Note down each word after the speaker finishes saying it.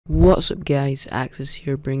What's up guys, Axis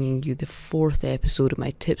here bringing you the 4th episode of my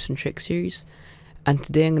Tips and Tricks series, and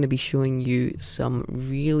today I'm going to be showing you some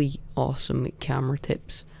really awesome camera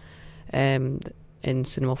tips in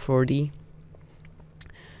Cinema 4D.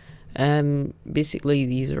 Basically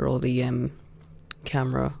these are all the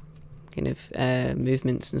camera kind of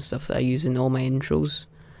movements and stuff that I use in all my intros.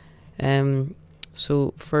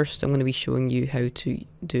 So first I'm going to be showing you how to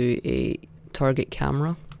do a target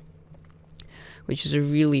camera, which is a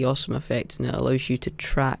really awesome effect, and it allows you to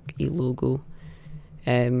track a logo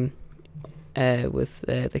with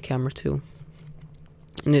the camera tool,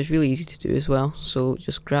 and it's really easy to do as well. So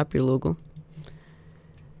just grab your logo.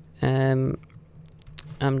 I'm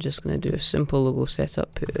just going to do a simple logo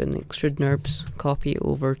setup, put in extrude NURBS, copy it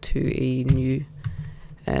over to a new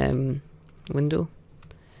window.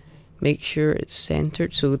 Make sure it's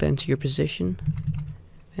centered, so go down to your position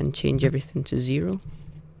and change everything to 0.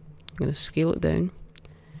 I'm going to scale it down,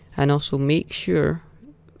 and also make sure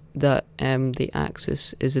that the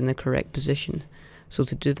axis is in the correct position. So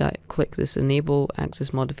to do that, click this enable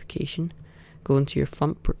axis modification, go into your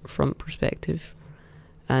front perspective,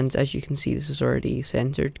 and as you can see this is already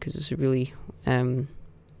centered because it's a really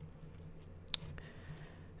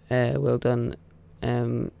well done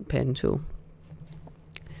pen tool.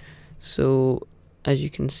 So as you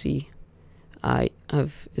can see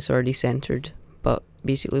it's already centered, but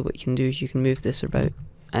basically what you can do is you can move this about,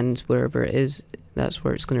 and wherever it is, that's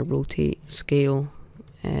where it's going to rotate, scale,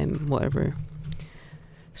 whatever.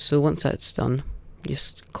 So once that's done,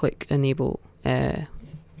 just click enable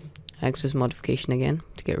axis modification again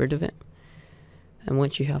to get rid of it, and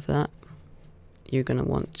once you have that, you're going to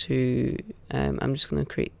want to I'm just going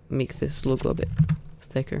to make this logo a bit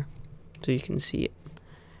thicker so you can see it.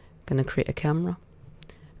 Going to create a camera,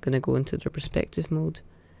 going to go into the perspective mode,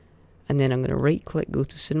 and then I'm going to right click, go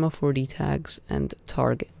to Cinema 4D tags and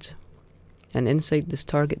target, and inside this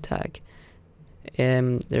target tag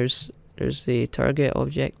there's the target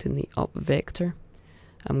object in the up vector.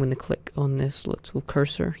 I'm going to click on this little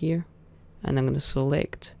cursor here, and I'm going to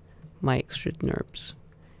select my extrude NURBS,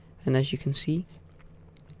 and as you can see,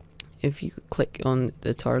 if you click on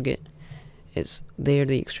the target, it's there,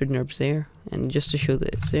 the extrude NURBS there, and just to show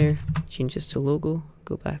that it's there, change this to logo,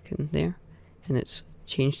 go back in there, and it's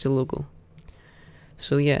changed to logo.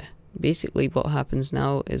 So yeah, basically what happens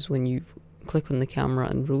now is when you click on the camera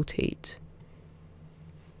and rotate,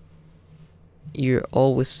 you're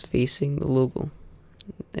always facing the logo.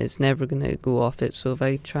 It's never going to go off it. So if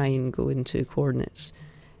I try and go into coordinates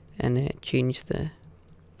and change the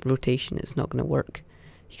rotation, it's not going to work.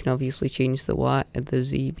 You can obviously change the Y and the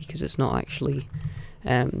Z because it's not actually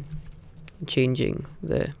changing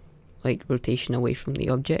the rotation away from the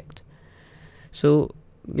object. So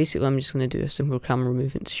basically I'm just going to do a simple camera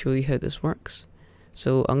movement to show you how this works.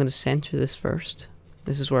 So I'm going to center this first.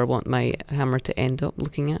 This is where I want my camera to end up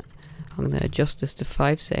looking at. I'm going to adjust this to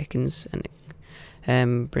 5 seconds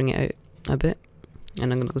and bring it out a bit,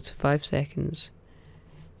 and I'm going to go to 5 seconds,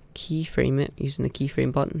 keyframe it using the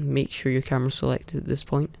keyframe button. Make sure your camera's selected at this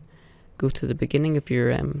point. Go to the beginning of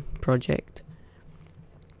your project,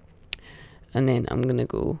 and then I'm going to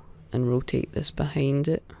go and rotate this behind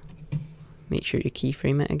it. Make sure you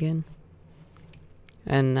keyframe it again,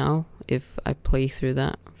 and now if I play through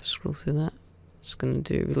that, if I scroll through that, it's going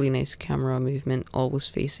to do a really nice camera movement, always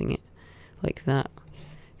facing it like that.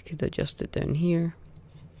 You could adjust it down here,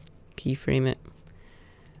 keyframe it,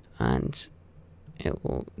 and it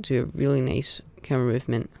will do a really nice camera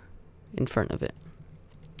movement in front of it.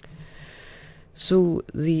 So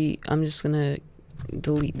I'm just gonna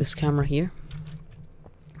delete this camera here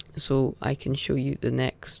so I can show you the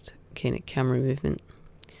next kind of camera movement.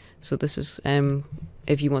 So this is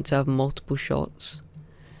if you want to have multiple shots,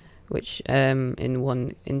 which in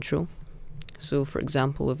one intro. So for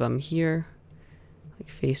example, if I'm here,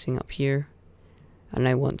 facing up here, and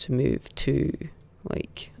I want to move to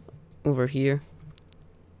over here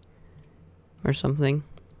or something,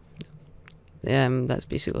 that's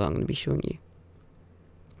basically what I'm going to be showing you.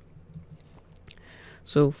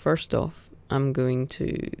 So first off, I'm going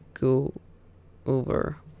to go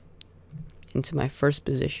over into my first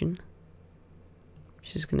position,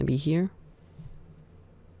 which is going to be here,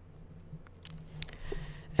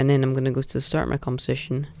 and then I'm going to go to the start of my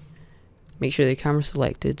composition, make sure the camera's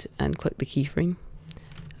selected, and click the keyframe,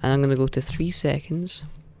 and I'm going to go to 3 seconds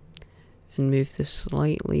and move this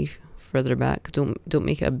slightly further back. Don't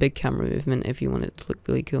make it a big camera movement if you want it to look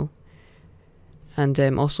really cool. And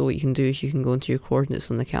also what you can do is you can go into your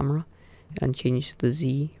coordinates on the camera and change the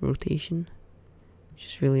Z rotation, which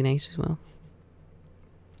is really nice as well.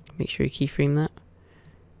 Make sure you keyframe that,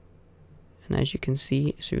 and as you can see,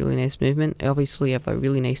 it's a really nice movement. I obviously have a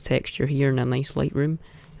really nice texture here and a nice Lightroom.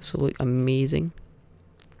 This will look amazing.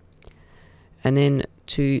 And then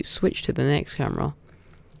to switch to the next camera,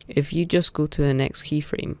 if you just go to the next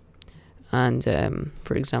keyframe, and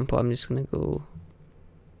for example, I'm just going to go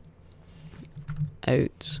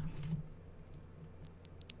out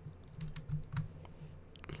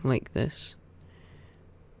like this,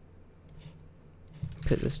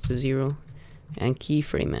 put this to 0 and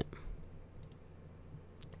keyframe it.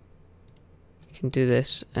 You can do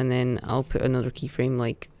this, and then I'll put another keyframe,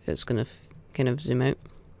 like it's gonna kind of zoom out.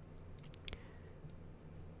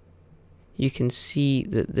 You can see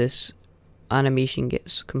that this animation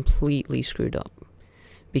gets completely screwed up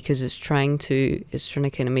because it's trying to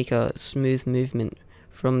kind of make a smooth movement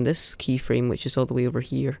from this keyframe, which is all the way over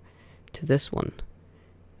here, to this one,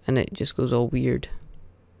 and it just goes all weird,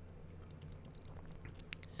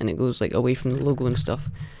 and it goes like away from the logo and stuff.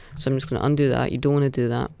 So I'm just going to undo that. You don't want to do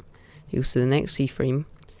that. You go to the next keyframe,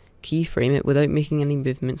 keyframe it without making any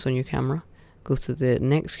movements on your camera. Go to the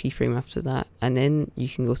next keyframe after that, and then you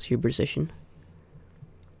can go to your position.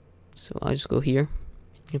 So I'll just go here,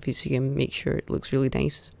 if you can make sure it looks really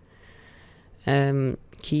nice.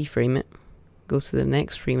 Keyframe it, go to the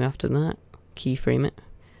next frame after that, keyframe it,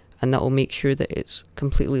 and that will make sure that it's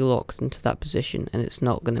completely locked into that position and it's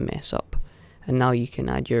not going to mess up. And now you can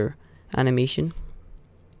add your animation,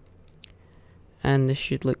 and this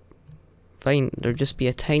should look fine. There'll just be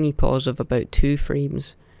a tiny pause of about 2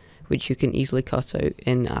 frames, which you can easily cut out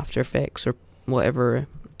in After Effects or whatever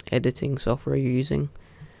editing software you're using.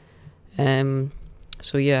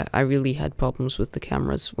 So yeah, I really had problems with the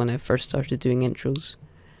cameras when I first started doing intros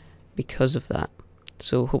because of that.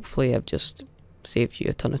 So hopefully I've just saved you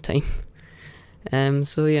a ton of time.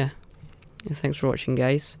 So yeah, thanks for watching,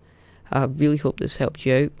 guys. I really hope this helped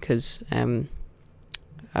you out, because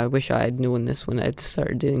I wish I had known this when I'd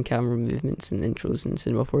started doing camera movements and intros in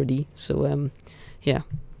Cinema 4D. So yeah,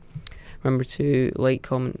 remember to like,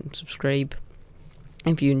 comment, and subscribe.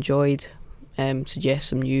 If you enjoyed, suggest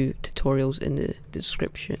some new tutorials in the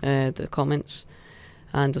description, the comments,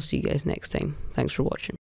 and I'll see you guys next time. Thanks for watching.